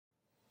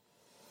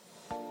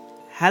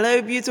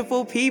Hello,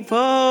 beautiful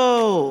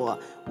people.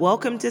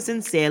 Welcome to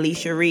Sincerely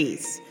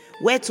Cherise.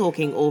 We're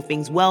talking all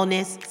things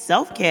wellness,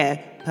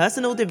 self-care,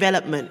 personal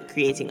development,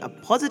 creating a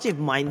positive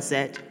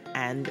mindset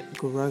and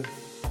growth.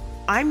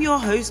 I'm your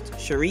host,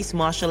 Cherise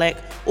Marshallek,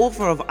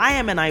 author of I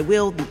Am and I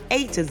Will, the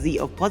A to Z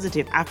of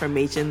positive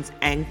affirmations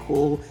and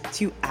call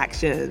to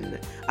action.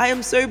 I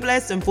am so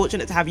blessed and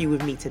fortunate to have you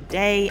with me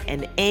today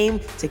and aim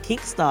to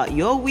kickstart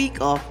your week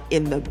off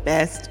in the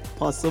best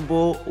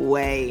possible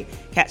way.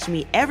 Catch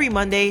me every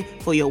Monday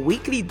for your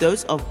weekly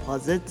dose of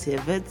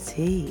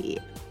positivity.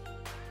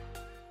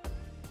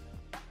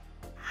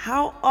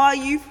 How are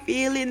you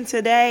feeling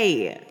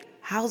today?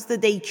 How's the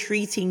day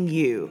treating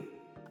you?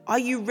 Are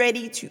you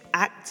ready to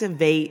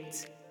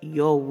activate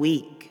your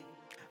week?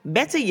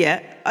 Better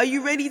yet, are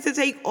you ready to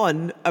take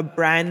on a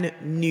brand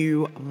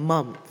new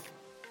month?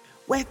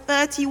 We're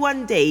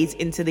 31 days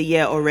into the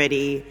year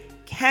already.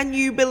 Can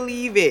you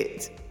believe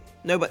it?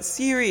 No, but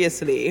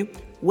seriously,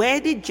 where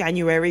did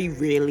January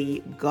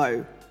really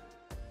go?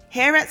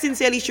 Here at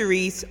Sincerely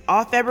Cherise,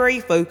 our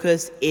February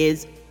focus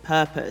is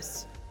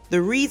purpose.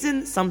 The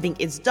reason something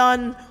is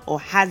done or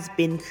has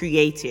been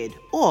created,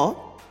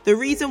 or the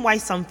reason why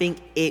something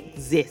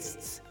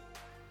exists.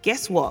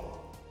 Guess what?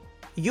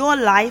 Your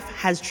life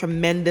has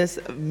tremendous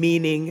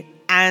meaning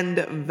and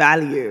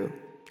value.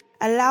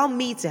 Allow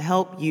me to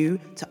help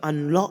you to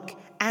unlock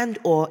and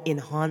or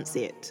enhance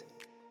it.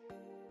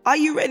 Are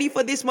you ready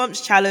for this month's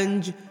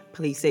challenge?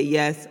 Please say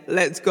yes.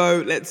 Let's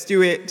go. Let's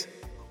do it.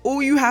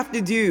 All you have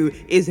to do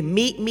is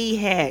meet me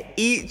here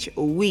each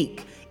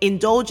week.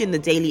 Indulge in the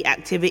daily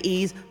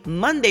activities,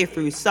 Monday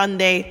through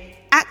Sunday.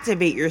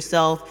 Activate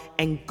yourself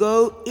and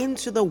go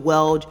into the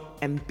world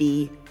and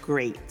be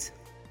great.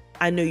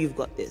 I know you've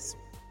got this.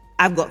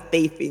 I've got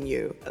faith in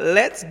you.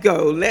 Let's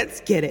go.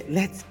 Let's get it.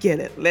 Let's get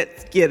it.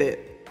 Let's get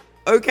it.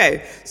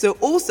 Okay, so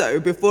also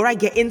before I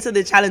get into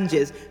the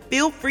challenges,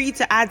 feel free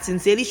to add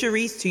Sincerely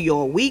Cherise to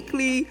your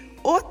weekly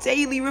or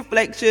daily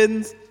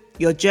reflections,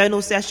 your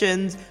journal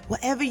sessions,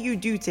 whatever you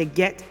do to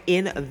get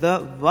in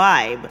the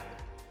vibe.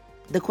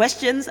 The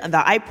questions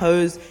that I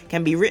pose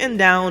can be written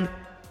down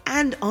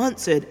and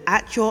answered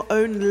at your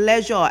own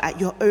leisure, at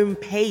your own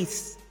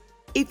pace.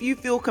 If you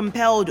feel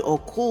compelled or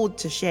called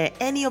to share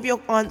any of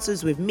your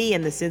answers with me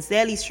and the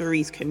Sincerely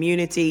Cherise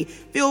community,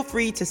 feel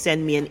free to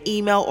send me an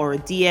email or a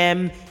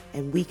DM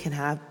and we can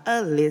have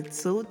a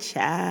little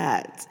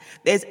chat.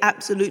 There's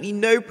absolutely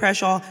no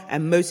pressure,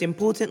 and most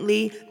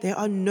importantly, there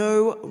are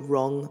no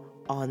wrong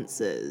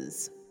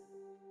answers.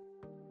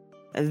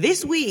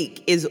 This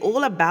week is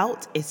all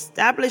about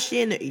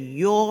establishing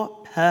your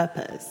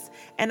purpose,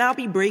 and I'll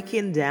be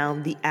breaking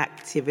down the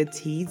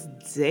activities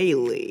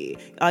daily.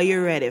 Are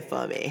you ready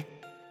for me?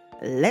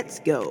 Let's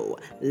go.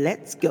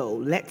 Let's go.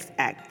 Let's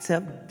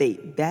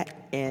activate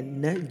that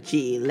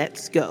energy.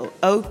 Let's go.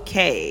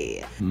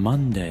 Okay.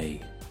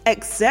 Monday.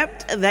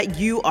 Accept that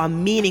you are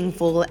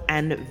meaningful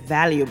and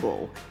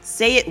valuable.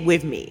 Say it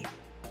with me.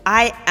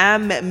 I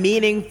am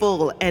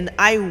meaningful and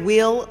I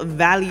will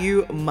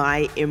value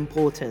my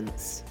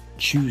importance.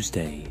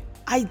 Tuesday.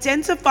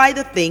 Identify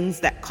the things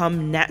that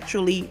come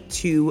naturally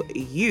to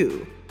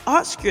you.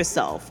 Ask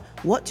yourself,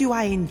 what do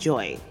I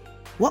enjoy?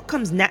 What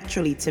comes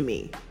naturally to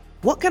me?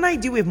 What can I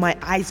do with my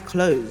eyes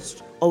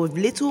closed or with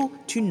little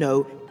to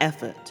no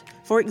effort?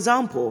 For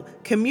example,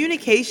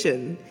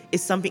 communication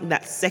is something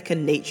that's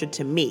second nature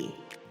to me.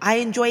 I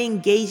enjoy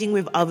engaging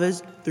with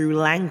others through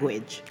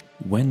language.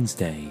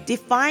 Wednesday.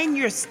 Define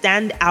your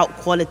standout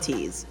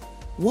qualities.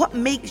 What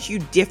makes you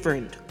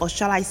different, or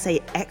shall I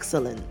say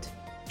excellent?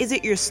 Is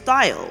it your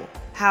style,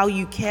 how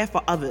you care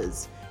for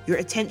others, your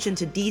attention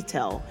to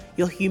detail,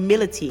 your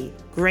humility,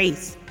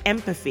 grace,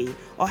 empathy,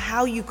 or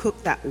how you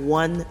cook that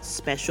one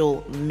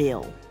special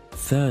meal?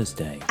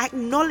 Thursday.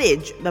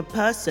 Acknowledge the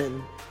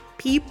person,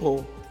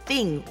 people,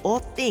 thing, or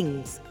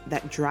things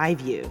that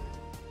drive you.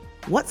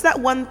 What's that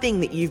one thing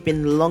that you've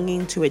been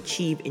longing to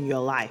achieve in your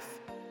life?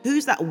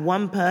 Who's that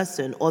one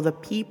person or the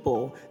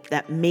people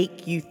that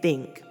make you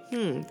think,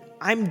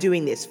 I'm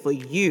doing this for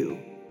you?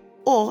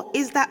 Or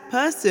is that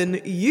person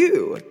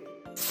you?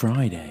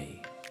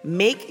 Friday.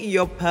 Make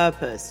your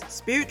purpose,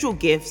 spiritual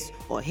gifts,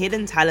 or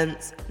hidden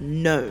talents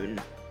known.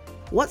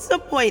 What's the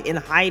point in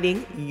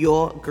hiding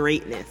your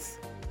greatness?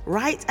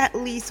 Write at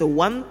least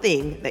one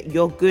thing that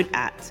you're good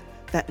at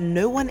that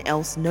no one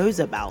else knows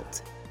about.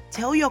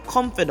 Tell your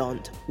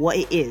confidant what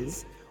it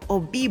is, or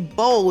be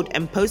bold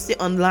and post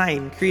it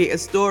online. Create a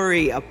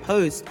story, a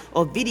post,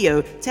 or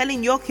video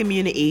telling your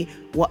community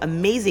what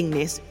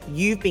amazingness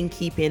you've been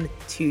keeping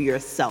to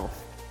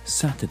yourself.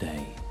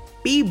 Saturday.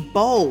 Be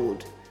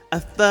bold.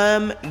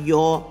 Affirm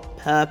your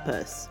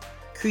purpose.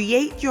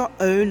 Create your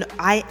own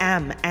I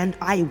am and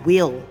I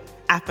will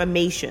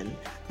affirmation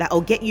that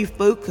will get you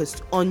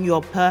focused on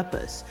your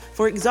purpose.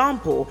 For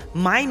example,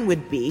 mine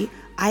would be,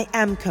 I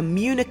am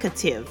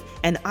communicative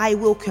and I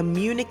will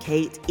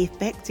communicate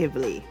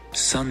effectively.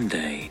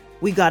 Sunday.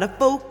 We gotta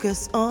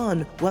focus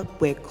on what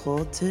we're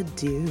called to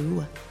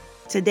do.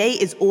 Today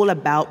is all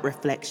about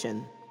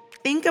reflection.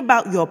 Think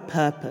about your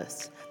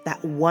purpose,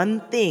 that one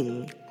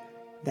thing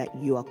that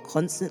you are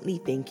constantly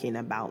thinking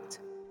about.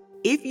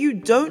 If you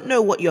don't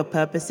know what your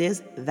purpose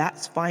is,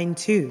 that's fine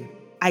too.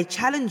 I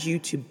challenge you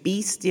to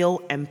be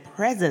still and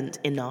present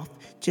enough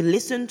to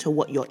listen to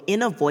what your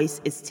inner voice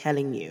is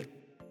telling you.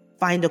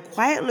 Find a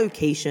quiet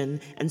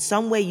location and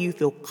somewhere you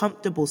feel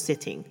comfortable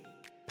sitting.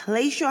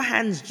 Place your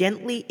hands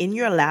gently in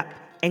your lap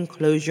and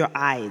close your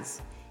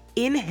eyes.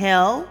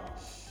 Inhale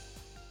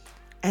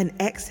and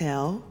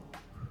exhale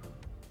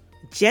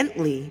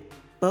gently,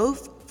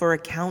 both for a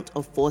count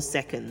of 4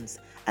 seconds.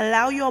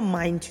 Allow your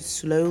mind to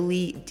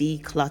slowly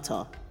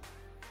declutter.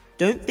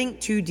 Don't think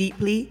too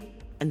deeply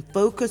and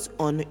focus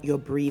on your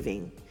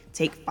breathing.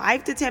 Take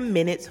 5 to 10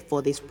 minutes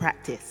for this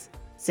practice.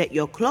 Set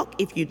your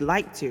clock if you'd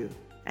like to.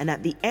 And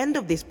at the end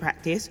of this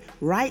practice,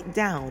 write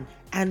down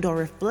and/or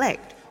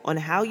reflect on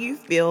how you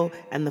feel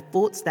and the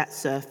thoughts that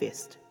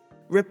surfaced.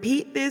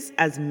 Repeat this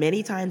as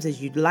many times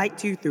as you'd like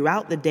to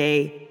throughout the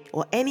day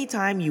or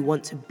anytime you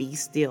want to be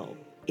still.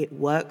 It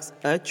works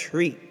a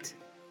treat.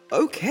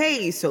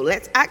 Okay, so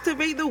let's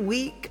activate the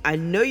week. I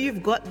know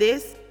you've got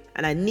this,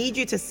 and I need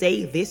you to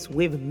say this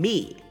with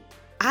me.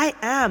 I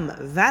am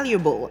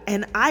valuable,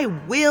 and I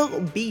will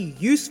be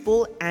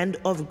useful and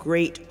of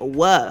great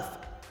worth.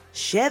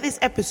 Share this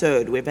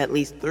episode with at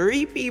least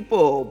 3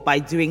 people. By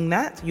doing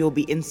that, you'll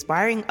be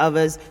inspiring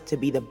others to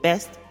be the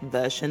best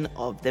version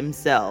of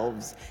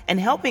themselves and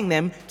helping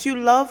them to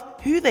love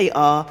who they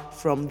are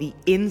from the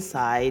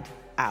inside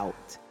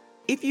out.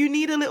 If you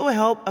need a little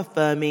help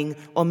affirming,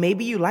 or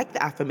maybe you like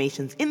the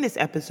affirmations in this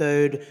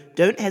episode,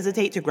 don't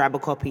hesitate to grab a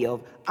copy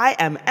of I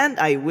Am and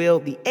I Will,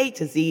 the A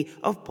to Z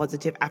of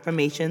positive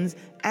affirmations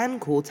and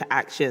call to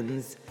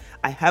actions.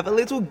 I have a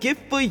little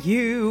gift for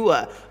you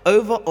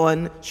over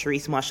on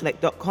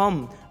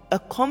ShariceMarshalek.com, a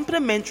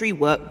complimentary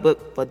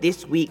workbook for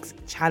this week's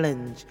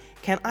challenge.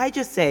 Can I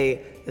just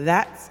say,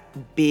 that's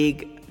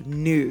big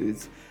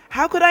news.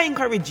 How could I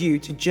encourage you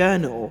to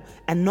journal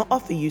and not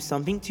offer you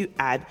something to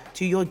add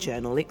to your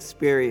journal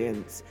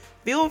experience?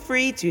 Feel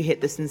free to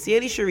hit the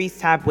Sincerely Sharice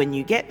tab when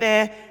you get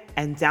there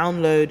and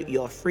download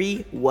your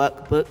free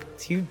workbook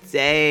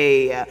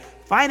today.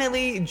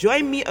 Finally,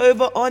 join me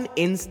over on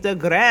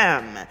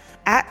Instagram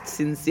at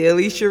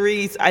Sincerely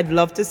Sharice. I'd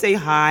love to say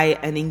hi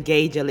and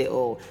engage a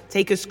little.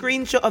 Take a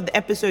screenshot of the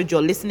episode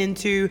you're listening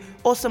to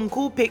or some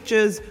cool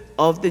pictures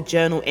of the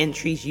journal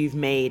entries you've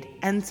made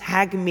and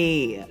tag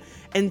me.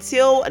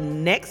 Until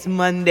next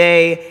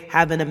Monday,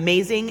 have an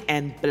amazing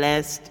and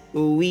blessed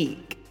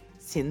week.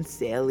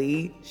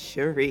 Sincerely,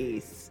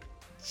 Sharice.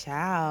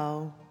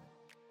 Ciao.